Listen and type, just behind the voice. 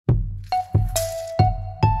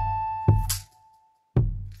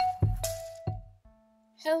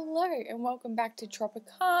Hello and welcome back to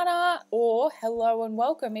Tropicana, or hello and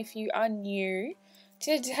welcome if you are new.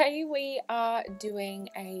 Today we are doing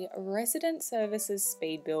a resident services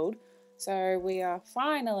speed build, so we are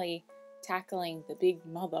finally tackling the big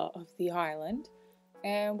mother of the island,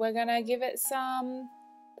 and we're gonna give it some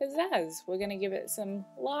pizzazz. We're gonna give it some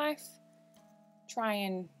life, try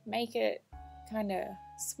and make it kind of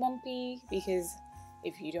swampy, because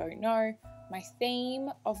if you don't know, my theme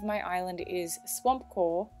of my island is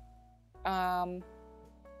Swampcore.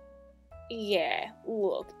 Yeah,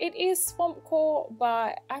 look, it is Swampcore,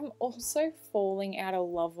 but I'm also falling out of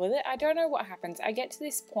love with it. I don't know what happens. I get to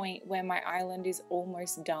this point where my island is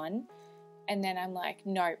almost done, and then I'm like,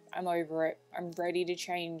 nope, I'm over it. I'm ready to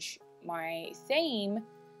change my theme,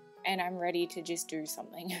 and I'm ready to just do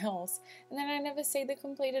something else. And then I never see the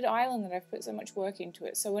completed island that I've put so much work into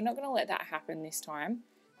it. So we're not going to let that happen this time,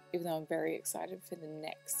 even though I'm very excited for the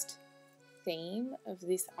next theme of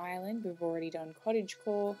this island. We've already done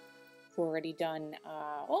cottagecore. We've already done,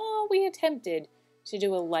 we attempted to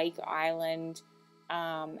do a lake island,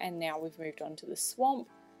 and now we've moved on to the swamp,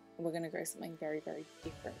 and we're going to go something very, very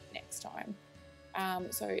different next time.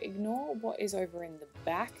 So ignore what is over in the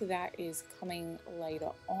back. That is coming later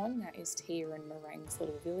on. That is Tia and Meringue's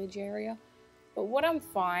little village area. But what I'm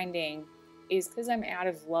finding is, because I'm out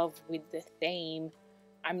of love with the theme,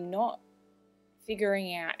 I'm not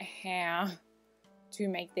figuring out how to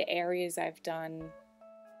make the areas I've done,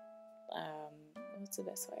 what's the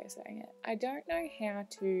best way of saying it? I don't know how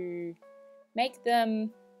to make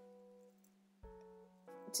them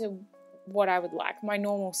to what I would like, my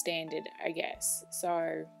normal standard, I guess.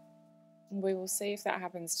 So we will see if that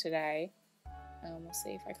happens today. We'll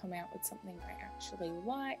see if I come out with something I actually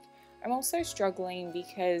like. I'm also struggling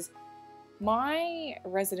because my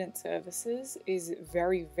resident services is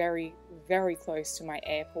very, very, very close to my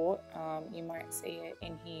airport. You might see it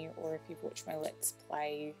in here, or if you've watched my Let's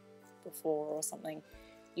Play before or something,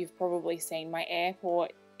 you've probably seen my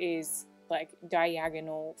airport is like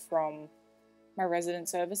diagonal from my resident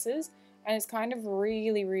services, and it's kind of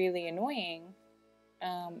really, really annoying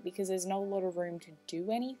because there's not a lot of room to do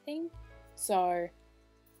anything. So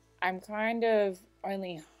I'm kind of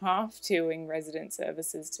only half doing resident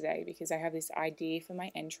services today because I have this idea for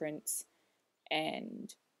my entrance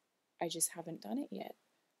and I just haven't done it yet.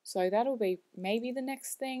 So that'll be maybe the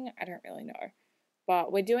next thing. I don't really know.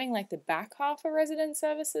 But we're doing like the back half of resident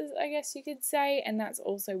services, I guess you could say. And that's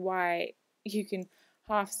also why you can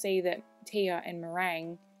half see that Tia and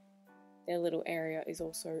Meringue, their little area is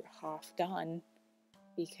also half done,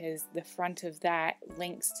 because the front of that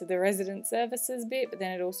links to the resident services bit, but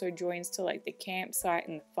then it also joins to like the campsite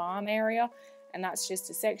and the farm area, and that's just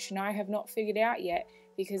a section I have not figured out yet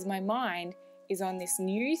because my mind is on this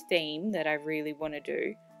new theme that I really want to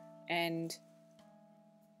do. And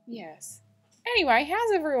yes, anyway,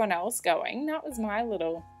 how's everyone else going? That was my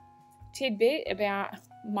little tidbit about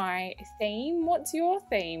my theme. What's your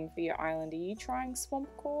theme for your island? Are you trying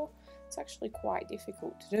Swampcore? It's actually quite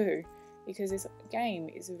difficult to do, because this game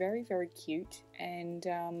is very, very cute, and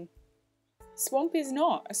Swamp is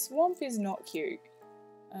not. A swamp is not cute,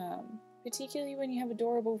 particularly when you have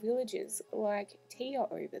adorable villagers like Tia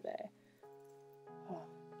over there. Oh.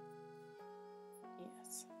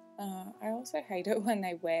 Yes. I also hate it when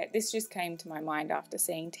they wear, this just came to my mind after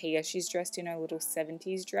seeing Tia. She's dressed in her little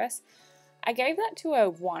 70s dress. I gave that to her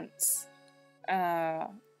once,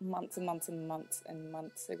 months and months and months and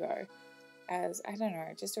months ago, as, I don't know,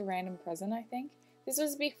 just a random present, I think. This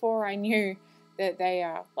was before I knew that they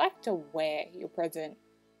like to wear your present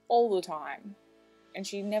all the time, and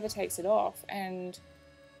she never takes it off, and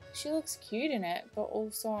she looks cute in it, but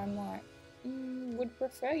also I'm like, would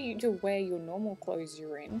prefer you to wear your normal clothes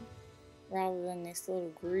you're in rather than this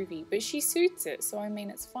little groovy, but she suits it, so I mean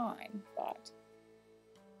it's fine. But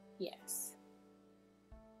yes,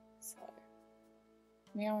 so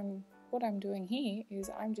now what I'm doing here is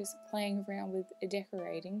I'm just playing around with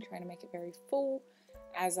decorating, trying to make it very full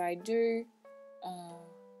as I do.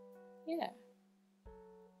 Yeah,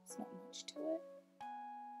 it's not much to it.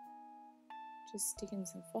 Just sticking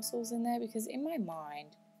some fossils in there, because in my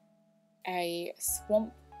mind, a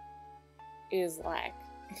swamp is like,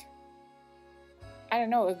 I don't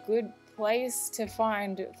know, a good place to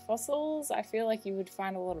find fossils. I feel like you would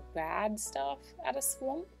find a lot of bad stuff at a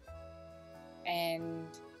swamp, and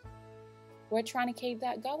we're trying to keep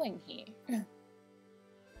that going here.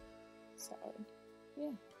 So,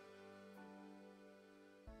 yeah.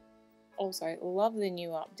 Also, love the new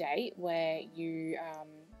update where you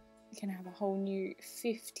can have a whole new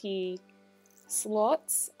 50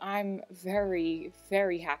 slots. I'm very,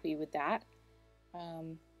 very happy with that.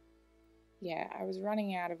 yeah, I was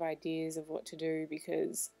running out of ideas of what to do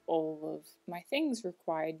because all of my things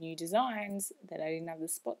required new designs that I didn't have the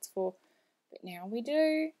spots for, but now we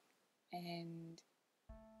do, and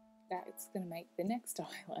that's going to make the next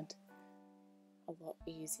island a lot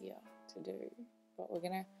easier to do. But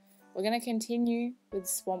we're gonna continue with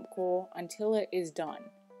Swampcore until it is done.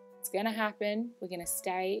 It's gonna happen. We're gonna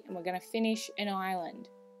stay and we're gonna finish an island.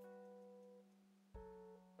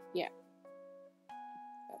 Yeah,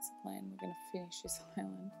 that's the plan. We're gonna finish this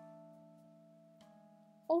island.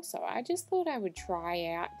 Also, I just thought I would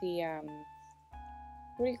try out the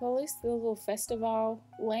what do you call this? The little festival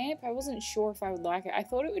lamp. I wasn't sure if I would like it. I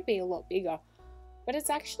thought it would be a lot bigger, but it's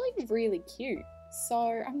actually really cute.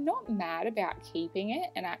 So I'm not mad about keeping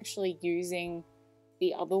it and actually using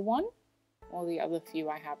the other one, or the other few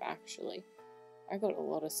I have actually. I got a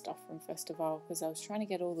lot of stuff from Festival because I was trying to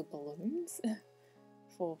get all the balloons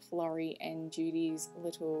for Florrie and Judy's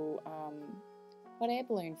little hot air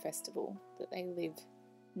balloon festival that they live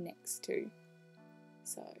next to.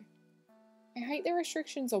 So I hate the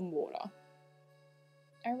restrictions on water.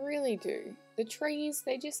 I really do. The trees,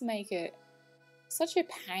 they just make it such a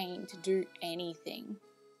pain to do anything.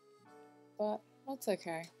 But that's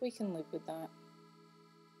okay. We can live with that.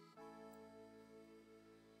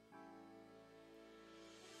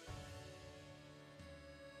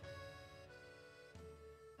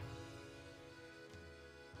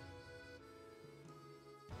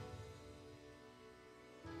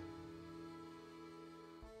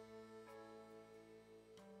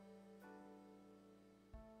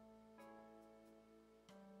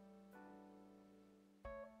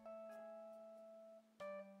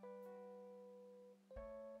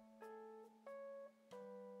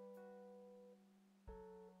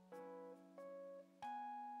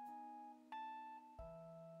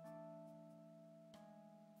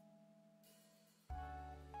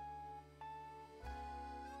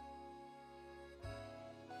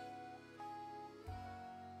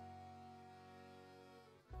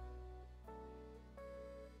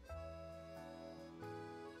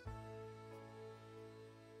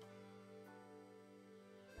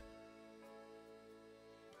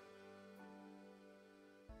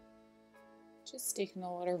 Just sticking a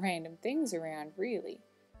lot of random things around, really.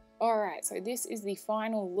 Alright, so this is the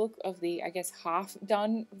final look of the, I guess,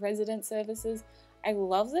 half-done resident services. I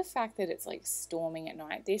love the fact that it's like storming at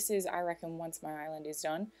night. This is, I reckon, once my island is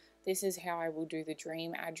done, this is how I will do the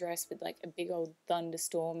dream address with like a big old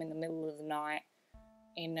thunderstorm in the middle of the night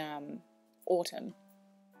in autumn.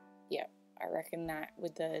 Yep, I reckon that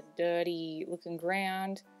with the dirty looking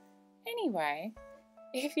ground. Anyway,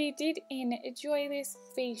 if you did enjoy this,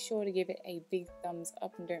 be sure to give it a big thumbs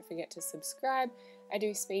up and don't forget to subscribe. I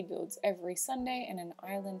do speed builds every Sunday and an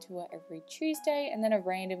island tour every Tuesday, and then a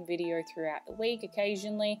random video throughout the week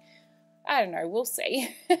occasionally. I don't know, we'll see.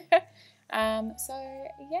 So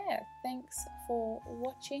yeah, thanks for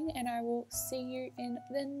watching and I will see you in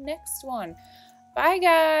the next one. Bye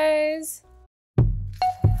guys!